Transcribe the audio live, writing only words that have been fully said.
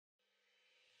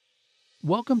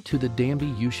Welcome to the Danby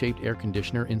U-shaped air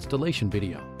conditioner installation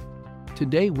video.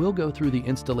 Today we'll go through the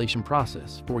installation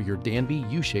process for your Danby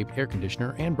U-shaped air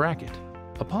conditioner and bracket.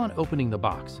 Upon opening the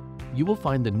box, you will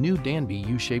find the new Danby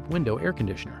U-shaped window air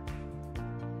conditioner,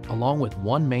 along with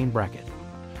one main bracket,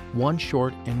 one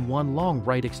short and one long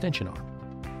right extension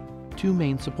arm, two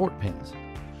main support pins,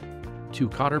 two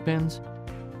cotter pins,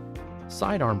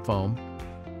 sidearm foam,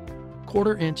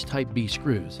 1/4 inch type B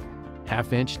screws,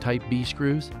 1/2 inch type B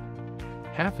screws,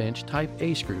 1/2 inch type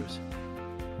A screws,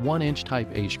 1 inch type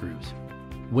A screws,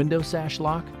 window sash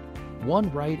lock,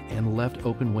 one right and left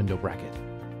open window bracket,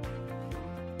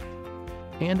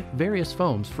 and various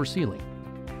foams for sealing.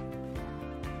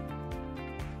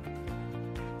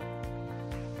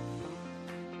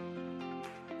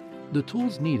 The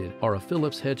tools needed are a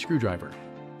Phillips head screwdriver,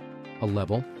 a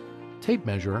level, tape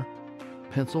measure,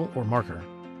 pencil or marker,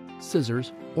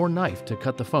 scissors or knife to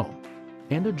cut the foam,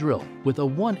 and a drill with a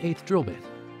 1/8 drill bit.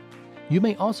 You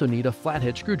may also need a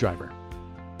flathead screwdriver.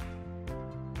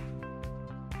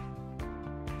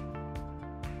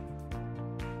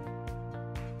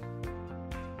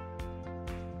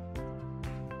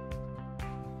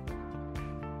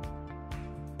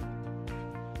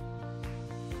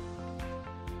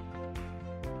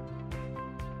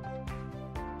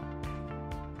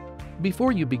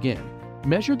 Before you begin,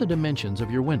 measure the dimensions of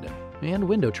your window and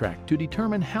window track to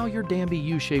determine how your Danby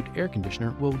U-shaped air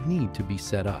conditioner will need to be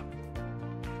set up.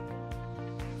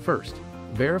 First,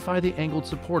 verify the angled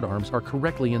support arms are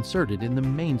correctly inserted in the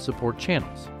main support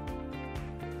channels.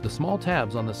 The small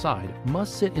tabs on the side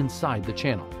must sit inside the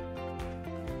channel.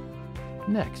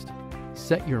 Next,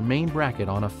 set your main bracket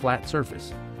on a flat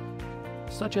surface,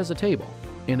 such as a table,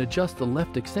 and adjust the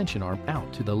left extension arm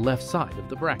out to the left side of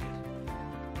the bracket.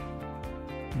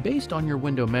 Based on your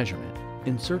window measurement,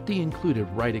 insert the included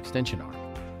right extension arm.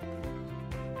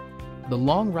 The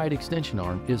long right extension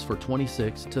arm is for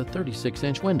 26 to 36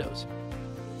 inch windows,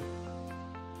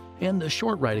 and the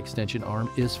short right extension arm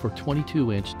is for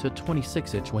 22 inch to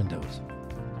 26 inch windows.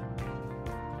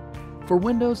 For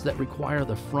windows that require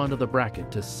the front of the bracket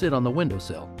to sit on the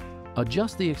windowsill,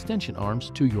 adjust the extension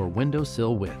arms to your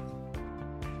windowsill width.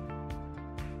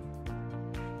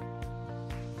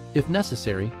 If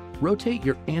necessary, rotate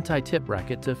your anti-tip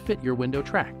bracket to fit your window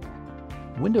track.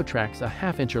 Window tracks a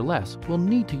 1/2 inch or less will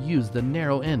need to use the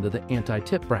narrow end of the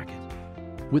anti-tip bracket.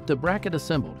 With the bracket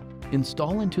assembled,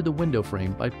 install into the window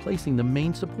frame by placing the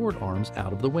main support arms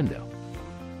out of the window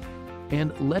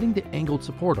and letting the angled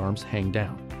support arms hang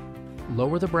down.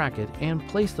 Lower the bracket and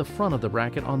place the front of the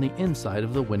bracket on the inside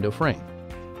of the window frame.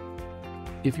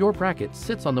 If your bracket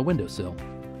sits on the windowsill,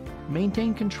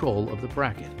 maintain control of the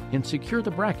bracket and secure the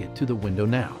bracket to the window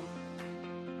now.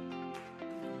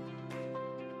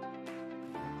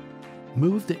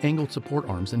 Move the angled support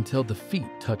arms until the feet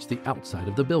touch the outside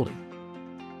of the building.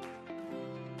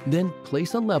 Then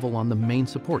place a level on the main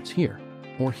supports here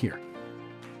or here.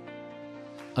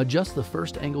 Adjust the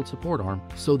first angled support arm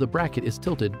so the bracket is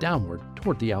tilted downward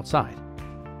toward the outside.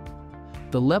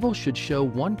 The level should show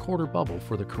 1/4 bubble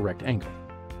for the correct angle.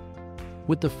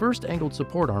 With the first angled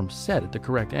support arm set at the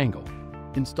correct angle,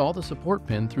 install the support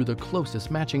pin through the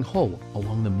closest matching hole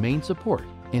along the main support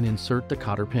and insert the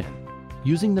cotter pin.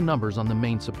 Using the numbers on the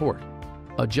main support,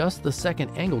 adjust the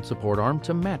second angled support arm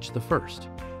to match the first.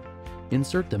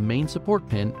 Insert the main support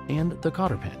pin and the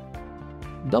cotter pin.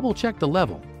 Double check the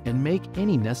level and make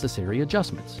any necessary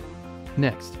adjustments.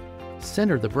 Next,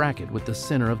 center the bracket with the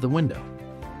center of the window.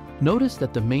 Notice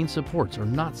that the main supports are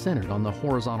not centered on the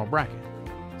horizontal bracket,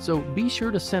 so be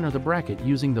sure to center the bracket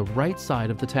using the right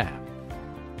side of the tab.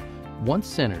 Once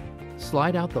centered,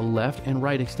 slide out the left and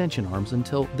right extension arms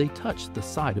until they touch the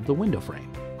side of the window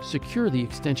frame. Secure the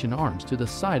extension arms to the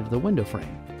side of the window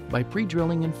frame by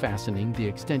pre-drilling and fastening the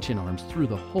extension arms through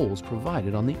the holes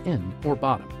provided on the end or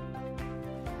bottom.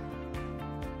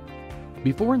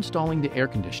 Before installing the air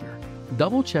conditioner,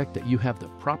 double check that you have the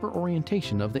proper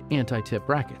orientation of the anti-tip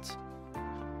brackets.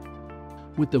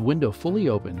 With the window fully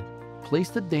open,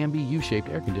 place the Danby U-shaped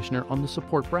air conditioner on the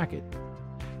support bracket,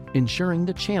 ensuring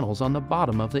the channels on the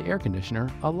bottom of the air conditioner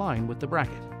align with the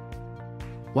bracket.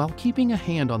 While keeping a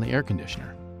hand on the air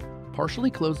conditioner,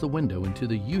 partially close the window into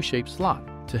the U-shaped slot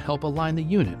to help align the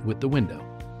unit with the window.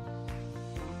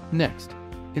 Next,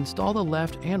 install the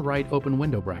left and right open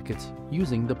window brackets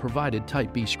using the provided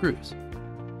Type B screws.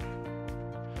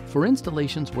 For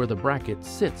installations where the bracket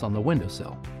sits on the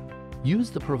windowsill, use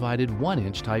the provided 1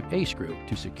 inch Type A screw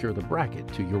to secure the bracket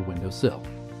to your windowsill.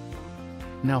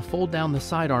 Now fold down the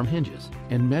sidearm hinges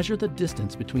and measure the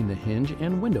distance between the hinge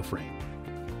and window frame.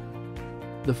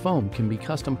 The foam can be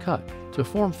custom cut to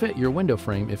form fit your window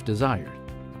frame if desired.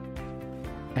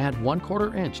 Add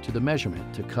 1/4 inch to the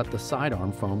measurement to cut the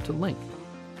sidearm foam to length.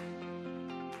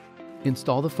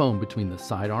 Install the foam between the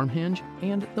sidearm hinge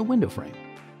and the window frame.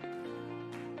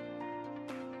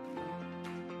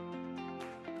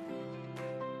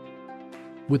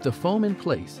 With the foam in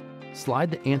place, slide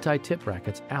the anti-tip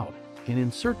brackets out and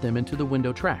insert them into the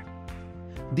window track.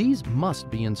 These must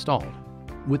be installed.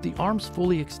 With the arms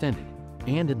fully extended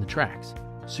and in the tracks,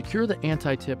 secure the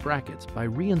anti-tip brackets by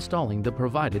reinstalling the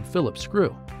provided Phillips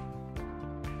screw.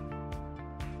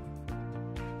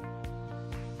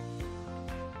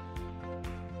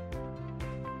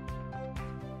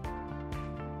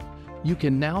 You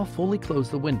can now fully close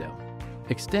the window.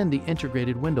 Extend the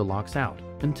integrated window locks out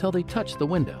until they touch the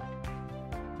window.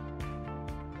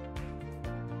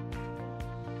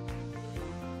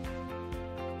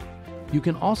 You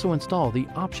can also install the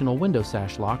optional window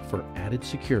sash lock for added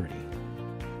security.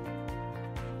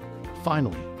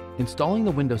 Finally, installing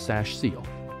the window sash seal.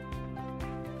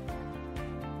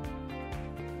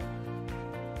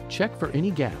 Check for any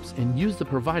gaps and use the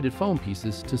provided foam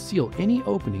pieces to seal any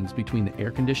openings between the air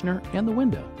conditioner and the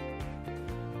window.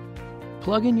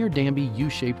 Plug in your Danby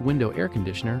U-shaped window air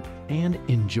conditioner and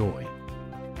enjoy.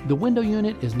 The window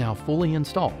unit is now fully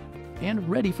installed and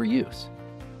ready for use.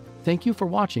 Thank you for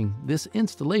watching this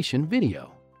installation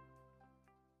video.